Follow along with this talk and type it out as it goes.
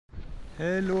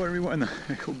Hello everyone,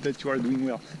 I hope that you are doing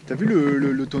well. T'as vu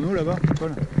le tonneau là-bas,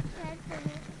 Paul?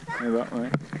 Là-bas, ouais.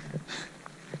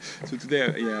 So today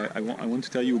I want to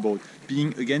tell you about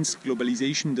being against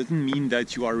globalization doesn't mean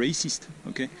that you are racist,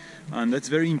 okay? And that's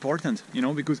very important, you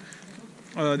know, because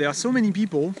there are so many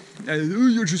people, oh,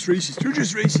 you're just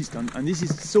racist, and this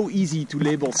is so easy to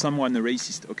label someone a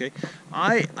racist, okay?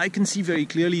 I can see very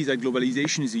clearly that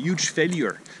globalization is a huge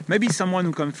failure. Maybe someone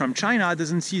who comes from China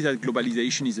doesn't see that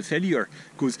globalization is a failure,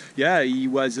 because yeah, he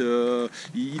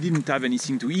didn't have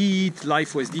anything to eat,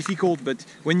 life was difficult, but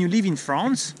when you live in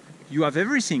France, you have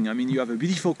everything. I mean, you have a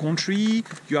beautiful country,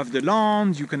 you have the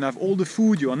land, you can have all the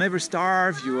food, you are never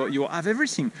starved, you have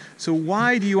everything. So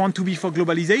why do you want to be for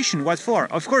globalization? What for?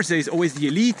 Of course, there is always the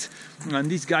elite, and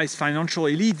these guys, financial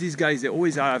elite, these guys, they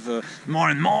always have more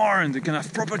and more, and they can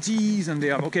have properties, and they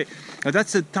have, okay,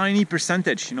 that's a tiny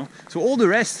percentage, you know. So all the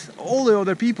rest, all the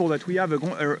other people that we have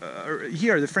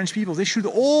here, the French people, they should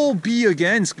all be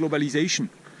against globalization.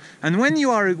 And once you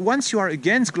are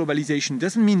against globalization,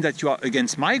 doesn't mean that you are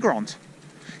against migrants.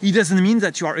 It doesn't mean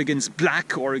that you are against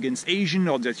black or against Asian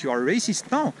or that you are racist.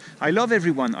 No, I love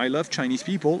everyone. I love Chinese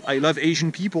people. I love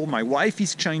Asian people. My wife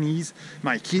is Chinese.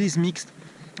 My kid is mixed.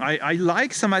 I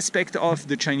like some aspect of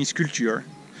the Chinese culture,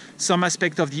 some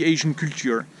aspect of the Asian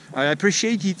culture. I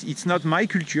appreciate it. It's not my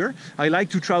culture. I like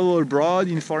to travel abroad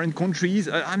in foreign countries.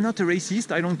 I'm not a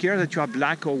racist. I don't care that you are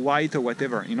black or white or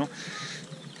whatever, you know.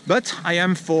 But I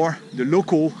am for the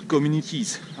local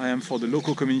communities. I am for the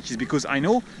local communities because I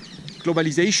know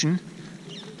globalization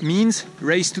means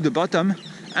race to the bottom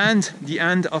and the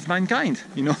end of mankind,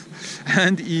 you know.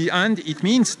 And it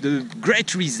means the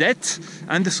great reset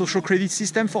and the social credit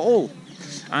system for all.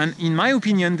 And in my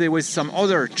opinion, there was some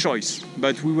other choice,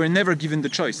 but we were never given the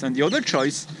choice. And the other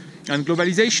choice, and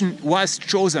globalization was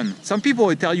chosen. Some people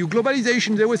will tell you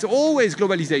globalization, there was always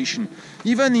globalization.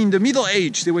 Even in the Middle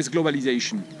Age, there was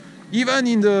globalization. Even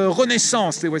in the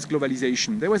Renaissance, there was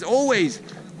globalization. There was always.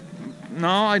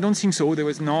 No, I don't think so. There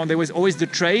was always the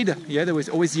trade. Yeah, there was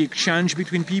always the exchange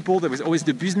between people. There was always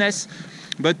the business.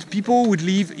 But people would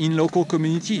live in local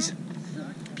communities.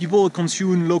 People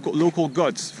consume local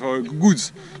goods for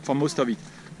most of it.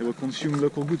 They will consume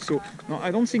local goods. So no, I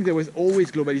don't think there was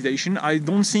always globalization. I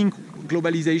don't think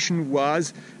globalization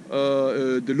was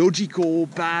the logical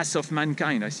path of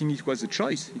mankind. I think it was a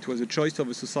choice. It was a choice of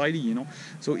a society, you know.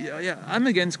 So yeah, I'm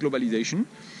against globalization.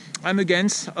 I'm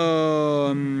against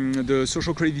the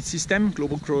social credit system,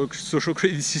 social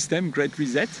credit system, Great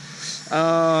Reset.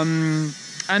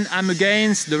 And I'm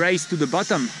against the race to the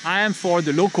bottom. I am for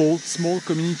the local, small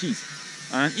communities.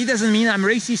 And it doesn't mean I'm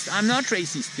racist. I'm not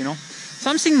racist, you know.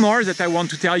 Something more that I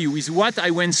want to tell you is what I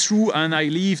went through and I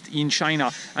lived in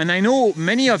China. And I know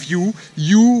many of you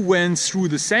went through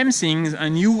the same things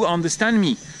and you understand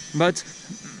me. But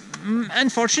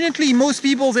unfortunately, most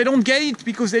people, they don't get it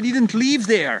because they didn't live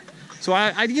there. So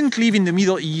I didn't live in the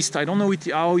Middle East. I don't know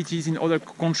how it is in other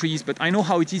countries, but I know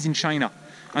how it is in China.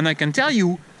 And I can tell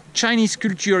you, Chinese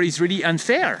culture is really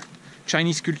unfair.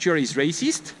 Chinese culture is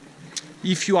racist.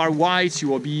 If you are white, you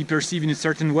will be perceived in a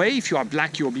certain way. If you are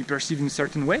black, you will be perceived in a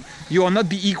certain way. You will not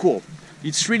be equal.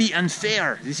 It's really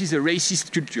unfair. This is a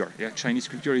racist culture. Yeah, Chinese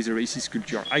culture is a racist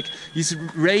culture. It's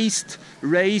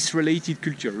race-related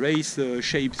culture,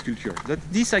 race-shaped culture.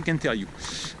 This I can tell you.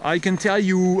 I can tell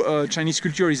you Chinese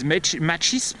culture is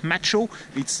macho.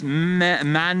 It's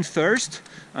man first,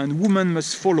 and woman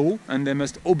must follow, and they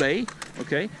must obey.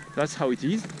 Okay, that's how it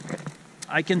is.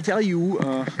 I can tell you.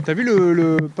 T'as vu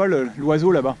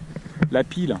l'oiseau là-bas, la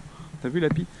pie là. T'as vu la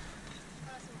pie?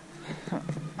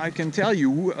 I can tell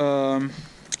you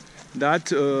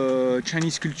that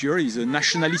Chinese culture is a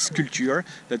nationalist culture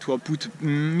that will put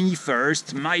me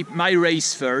first, my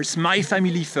race first, my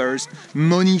family first,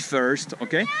 money first.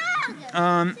 Okay.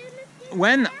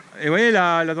 Ouais,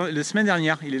 la semaine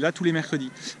dernière, il est là tous les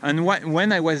mercredis. And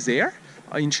when I was there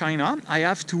in China, I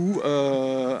have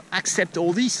to accept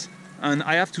all this. And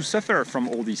I have to suffer from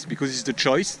all this because it's the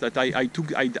choice that I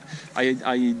took. I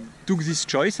took this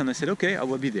choice and I said, okay, I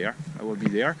will be there. I will be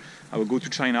there. I will go to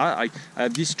China. I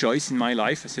have this choice in my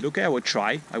life. I said, okay, I will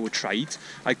try it.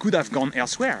 I could have gone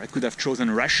elsewhere. I could have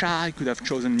chosen Russia. I could have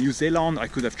chosen New Zealand. I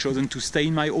could have chosen to stay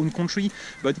in my own country.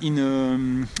 But in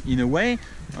a way,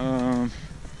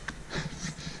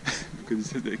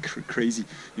 because they're crazy,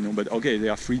 you know. But okay, they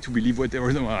are free to believe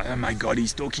whatever. Oh my God,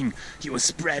 he's talking. He will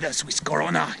spread us with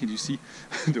corona. Did you see?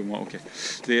 Okay,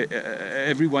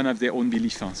 everyone have their own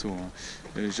belief, huh? So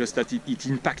it's just that it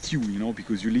impacts you, you know,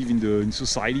 because you live in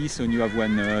society. So when you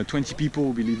have 20 people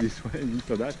who believe this way,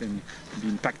 for that, and be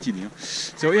impacted, you know.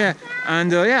 So yeah,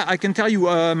 and yeah, I can tell you,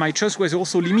 my choice was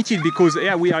also limited because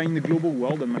yeah, we are in the global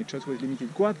world, and my choice was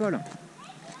limited. Quoi, Paul?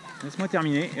 Laisse-moi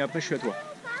terminer et après je suis à toi.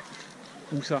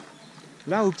 Où ça?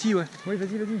 Là, au petit, ouais. Oui,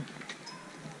 vas-y, vas-y.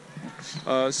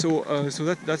 So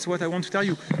that's what I want to tell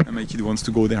you. And my kid wants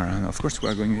to go there, and of course we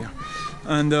are going there.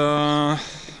 And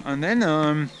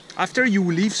then after you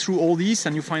live through all this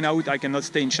and you find out I cannot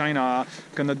stay in China,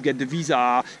 cannot get the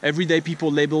visa, every day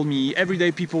people label me, every day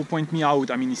people point me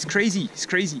out. I mean, it's crazy, it's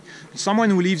crazy. Someone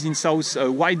who lives in a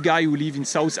white guy who lives in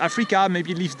South Africa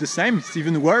maybe lives the same. It's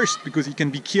even worse because he can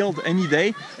be killed any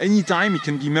day, anytime. He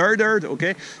can be murdered,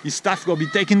 okay? His stuff will be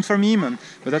taken from him.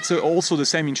 But that's also the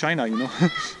same in China, you know?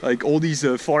 Like all these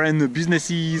foreign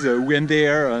businesses went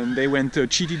there and they went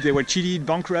cheated, they were cheated,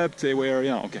 bankrupt, they were,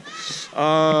 yeah, okay.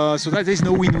 So that there's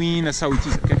no win-win. That's how it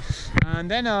is, okay?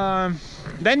 And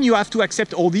then you have to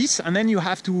accept all this, and then you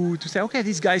have to say, okay,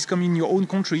 these guys come in your own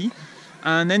country,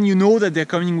 and then you know that they're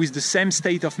coming with the same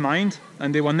state of mind,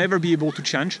 and they will never be able to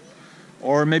change,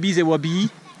 or maybe they will be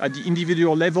at the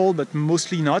individual level, but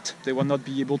mostly not. They will not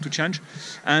be able to change,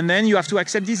 and then you have to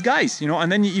accept these guys, you know.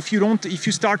 And then if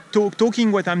you start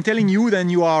talking what I'm telling you, then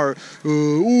you are,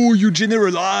 oh, you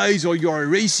generalize, or you are a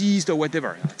racist, or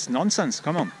whatever. That's nonsense.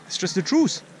 Come on, it's just the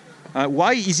truth.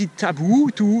 Why is it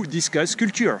taboo to discuss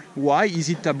culture? Why is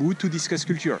it taboo to discuss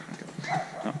culture? Okay.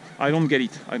 No, I don't get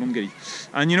it. I don't get it.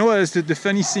 And you know, the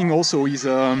funny thing also is,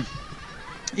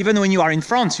 even when you are in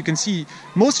France, you can see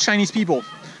most Chinese people,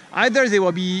 either they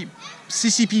will be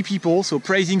CCP people, so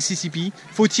praising CCP.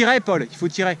 Faut tirer, Paul. Il faut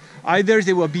tirer. Either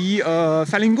they will be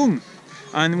Falun Gong.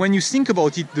 And when you think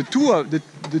about it, the two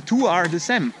are the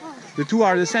same. The two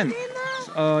are the same.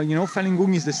 You know, Falun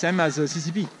Gong is the same as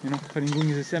CCP. You know, Falun Gong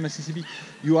is the same as CCP.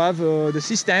 You have the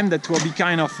system that will be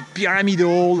kind of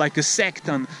pyramidal, like a sect,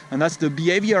 and that's the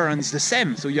behavior, and it's the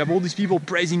same. So you have all these people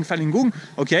praising Falun Gong.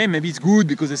 Okay, maybe it's good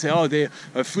because they say, oh, they're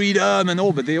freedom and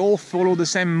all, but they all follow the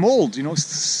same mold. You know,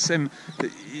 it's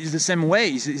the same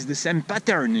way. It's the same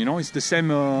pattern. You know, it's the same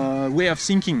way of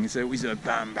thinking. It's with a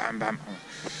bam, bam, bam.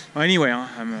 Anyway,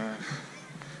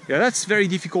 yeah, that's very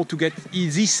difficult to get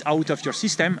this out of your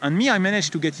system, and me, I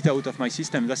managed to get it out of my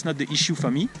system. That's not the issue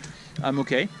for me. I'm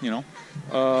okay, you know.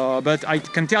 But I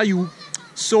can tell you,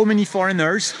 so many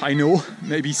foreigners, I know,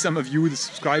 maybe some of you, the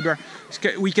subscriber,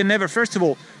 we can never, first of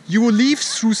all, you will live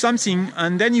through something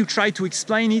and then you try to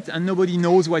explain it and nobody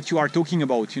knows what you are talking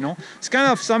about, you know. It's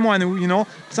kind of someone who, you know,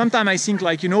 sometimes I think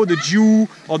like, you know, the Jew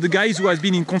or the guys who has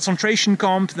been in concentration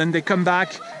camp, then they come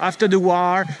back after the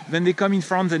war, then they come in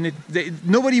France and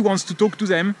nobody wants to talk to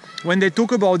them. When they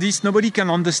talk about this, nobody can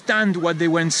understand what they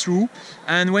went through.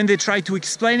 And when they try to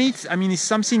explain it, I mean, it's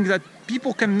something that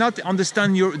people cannot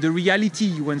understand the reality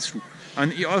you went through.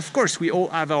 And of course, we all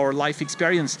have our life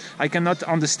experience. I cannot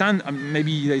understand,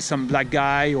 maybe there's some black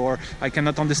guy, or I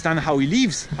cannot understand how he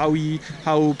lives,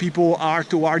 how people are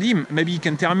toward him. Maybe he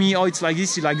can tell me, oh, it's like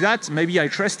this, it's like that. Maybe I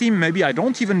trust him, maybe I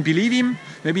don't even believe him.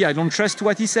 Maybe I don't trust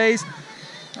what he says.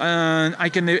 And I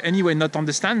can anyway not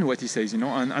understand what he says, you know.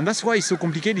 And that's why it's so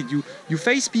complicated. You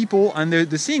face people, and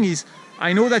the thing is,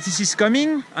 I know that this is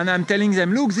coming, and I'm telling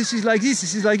them, look, this is like this,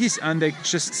 this is like this, and they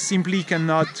just simply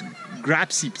cannot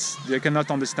grasp it. They cannot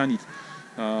understand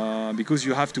it because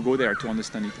you have to go there to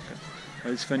understand it.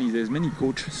 Okay. It's funny. There's many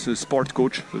coaches, sport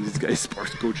coach. So this guy is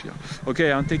sport coach. Yeah.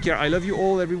 Okay, and take care. I love you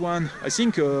all, everyone. I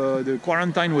think the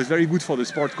quarantine was very good for the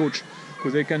sport coach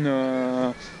because they can.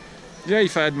 Yeah,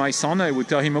 if I had my son, I would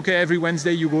tell him, okay, every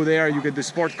Wednesday you go there, you get the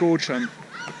sport coach, and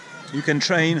you can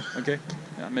train. Okay,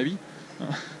 yeah, maybe.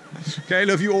 Okay, I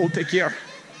love you all. Take care.